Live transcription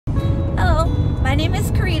My name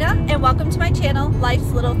is Corinna and welcome to my channel,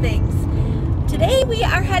 Life's Little Things. Today we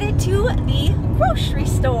are headed to the grocery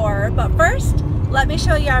store, but first let me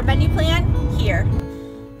show you our menu plan here.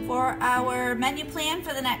 For our menu plan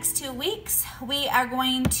for the next 2 weeks, we are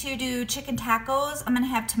going to do chicken tacos. I'm going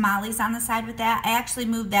to have tamales on the side with that. I actually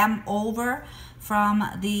moved them over from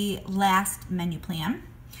the last menu plan.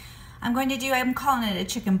 I'm calling it a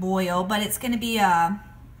chicken boil, but it's going to be a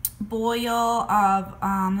boil of,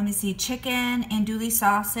 chicken, andouille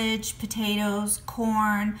sausage, potatoes,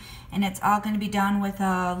 corn, and it's all going to be done with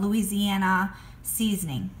a Louisiana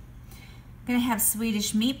seasoning. I'm going to have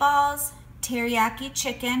Swedish meatballs, teriyaki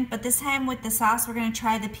chicken, but this time with the sauce we're going to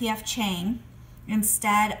try the P.F. Chang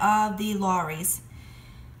instead of the Lawry's.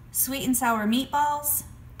 Sweet and sour meatballs,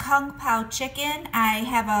 kung pao chicken. I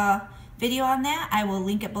have a video on that. I will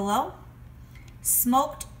link it below.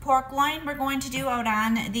 Smoked pork loin we're going to do out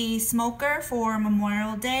on the smoker for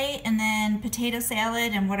Memorial Day, and then potato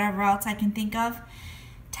salad and whatever else I can think of.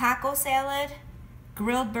 Taco salad,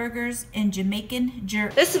 grilled burgers, and Jamaican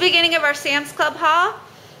jerk. This is the beginning of our Sam's Club haul.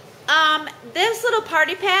 This little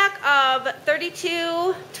party pack of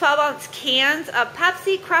 32 12-ounce cans of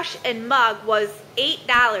Pepsi, Crush, and Mug was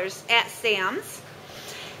 $8 at Sam's.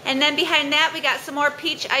 And then behind that we got some more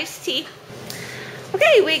peach iced tea.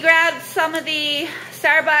 Okay, we grabbed some of the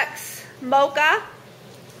Starbucks mocha.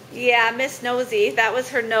 Yeah, Miss Nosy, that was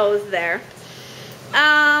her nose there.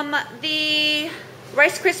 The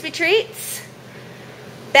Rice Krispie treats.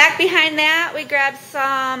 Back behind that we grabbed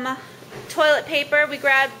some toilet paper. We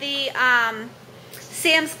grabbed the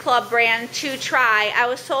Sam's Club brand to try. I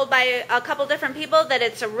was told by a couple different people that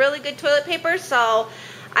it's a really good toilet paper, so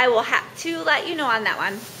I will have to let you know on that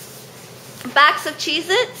one. Box of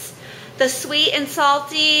Cheez-Its, the sweet and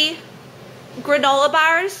salty granola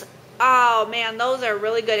bars. Oh man, those are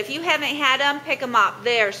really good. If you haven't had them, pick them up.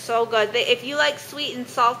 They are so good. If you like sweet and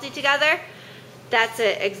salty together, that's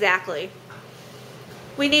it exactly.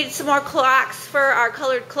 We needed some more Clorox for our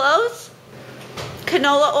colored clothes.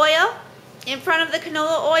 Canola oil. In front of the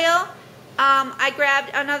canola oil, I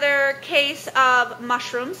grabbed another case of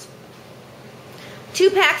mushrooms. 2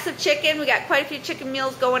 packs of chicken. We got quite a few chicken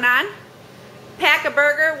meals going on. Pack of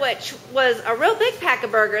burger, which was a real big pack of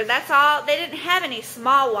burger. That's all. They didn't have any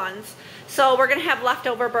small ones, so we're gonna have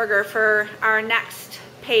leftover burger for our next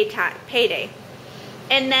payday.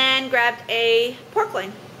 And then grabbed a pork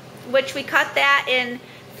loin, which we cut that in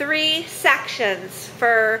 3 sections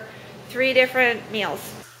for 3 different meals.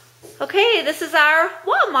 Okay, this is our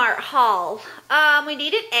Walmart haul. We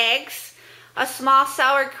needed eggs, a small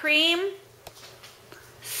sour cream,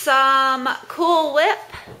 some Cool Whip,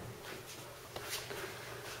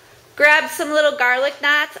 grabbed some little garlic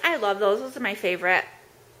knots. I love those. Those are my favorite.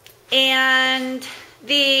 And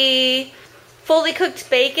the fully cooked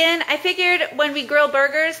bacon. I figured when we grill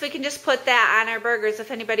burgers, we can just put that on our burgers if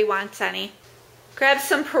anybody wants any. Grab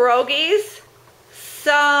some pierogies,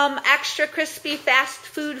 some extra crispy fast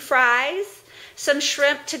food fries, some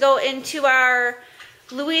shrimp to go into our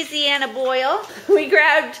Louisiana boil. We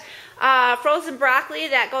grabbed frozen broccoli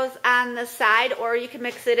that goes on the side, or you can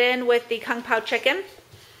mix it in with the kung pao chicken.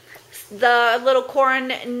 The little corn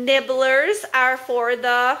nibblers are for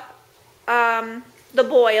the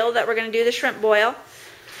boil that we're going to do, the shrimp boil.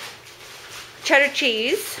 Cheddar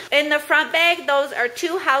cheese. In the front bag, those are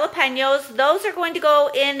 2 jalapenos. Those are going to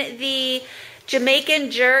go in the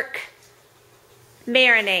Jamaican jerk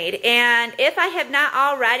marinade. And if I have not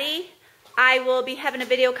already, I will be having a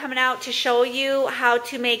video coming out to show you how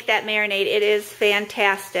to make that marinade. It is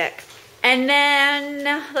fantastic. And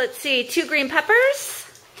then, let's see, 2 green peppers,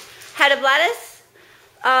 head of lettuce,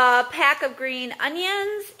 a pack of green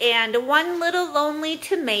onions, and 1 little lonely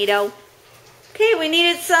tomato. Okay, we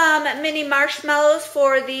needed some mini marshmallows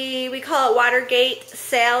for the, we call it Watergate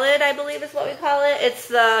salad, I believe is what we call it. It's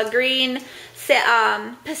the green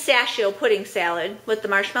pistachio pudding salad with the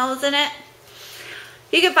marshmallows in it.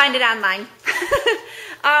 You can find it online.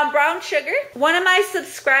 Brown sugar. One of my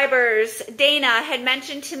subscribers, Dana, had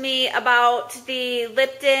mentioned to me about the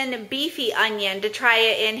Lipton beefy onion to try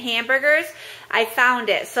it in hamburgers. I found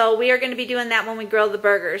it, so we are going to be doing that when we grill the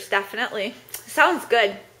burgers, definitely. Sounds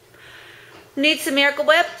good. Need some Miracle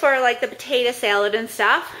Whip for like the potato salad and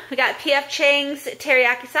stuff. We got P.F. Chang's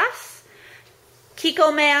teriyaki sauce,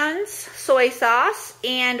 Kikkoman's soy sauce,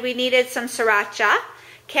 and we needed some sriracha,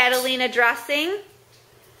 Catalina dressing.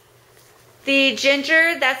 The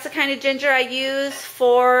ginger, that's the kind of ginger I use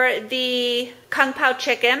for the kung pao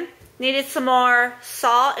chicken. Needed some more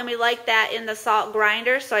salt, and we like that in the salt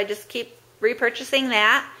grinder, so I just keep repurchasing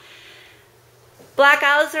that. Black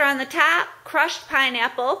olives are on the top, crushed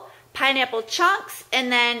pineapple, pineapple chunks,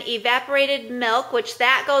 and then evaporated milk, which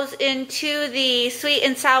that goes into the sweet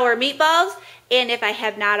and sour meatballs. And if I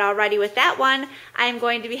have not already with that one, I'm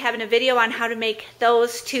going to be having a video on how to make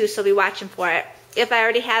those too, so be watching for it. If I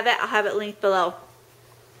already have it, I'll have it linked below.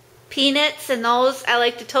 Peanuts, and those I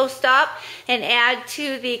like to toast up and add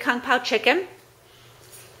to the kung pao chicken.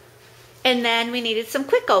 And then we needed some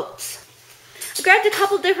quick oats. I grabbed a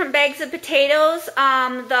couple different bags of potatoes.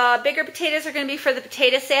 The bigger potatoes are going to be for the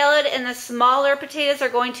potato salad, and the smaller potatoes are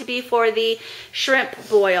going to be for the shrimp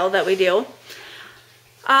boil that we do.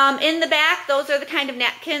 In the back, those are the kind of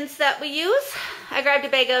napkins that we use. I grabbed a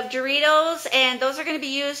bag of Doritos, and those are going to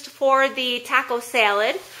be used for the taco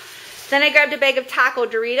salad. Then I grabbed a bag of taco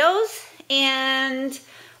Doritos, and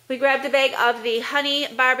we grabbed a bag of the honey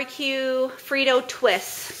barbecue Frito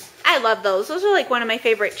twists. I love those. Those are like one of my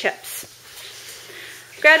favorite chips.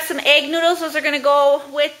 Grabbed some egg noodles. Those are going to go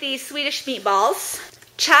with the Swedish meatballs.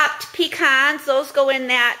 Chopped pecans. Those go in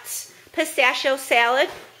that pistachio salad.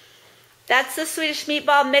 That's the Swedish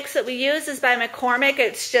meatball mix that we use. Is by McCormick.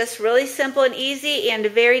 It's just really simple and easy and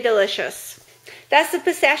very delicious. That's the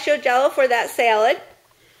pistachio jello for that salad.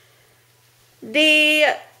 The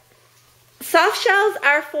soft shells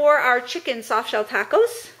are for our chicken soft shell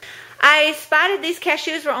tacos. I spotted these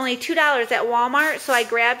cashews were only $2 at Walmart, so I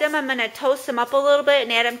grabbed them. I'm going to toast them up a little bit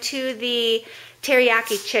and add them to the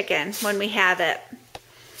teriyaki chicken when we have it.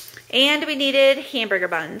 And we needed hamburger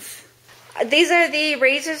buns. These are the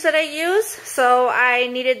razors that I use, so I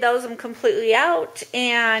needed those. I'm completely out,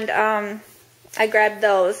 and I grabbed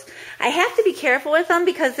those. I have to be careful with them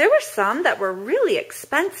because there were some that were really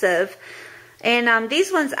expensive, and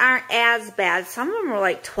these ones aren't as bad. Some of them were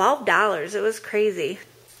like $12. It was crazy.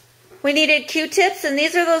 We needed Q-tips, and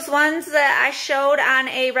these are those ones that I showed on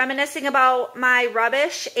a reminiscing about my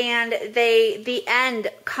rubbish, and the end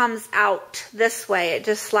comes out this way. It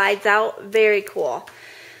just slides out. Very cool.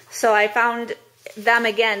 So I found them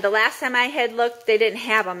again. The last time I had looked, they didn't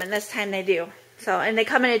have them, and this time they do. So, and they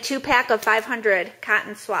come in a 2-pack of 500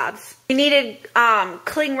 cotton swabs. We needed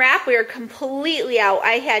cling wrap. We were completely out.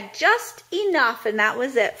 I had just enough, and that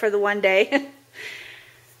was it for the one day.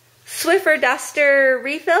 Swiffer duster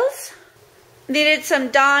refills. Needed some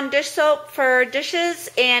Dawn dish soap for dishes,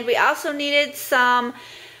 and we also needed some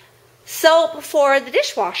soap for the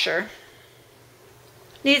dishwasher.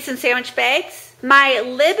 Needed some sandwich bags. My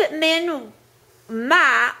Libmin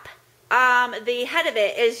mop, the head of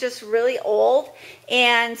it is just really old,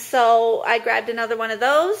 and so I grabbed another one of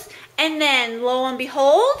those, and then lo and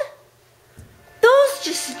behold, those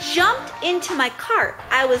just jumped into my cart.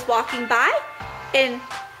 I was walking by, and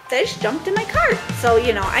they just jumped in my cart. So,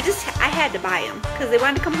 you know, I had to buy them because they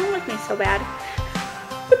wanted to come home with me so bad.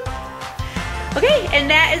 Okay, and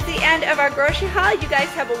that is the end of our grocery haul. You guys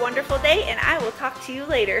have a wonderful day, and I will talk to you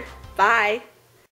later. Bye.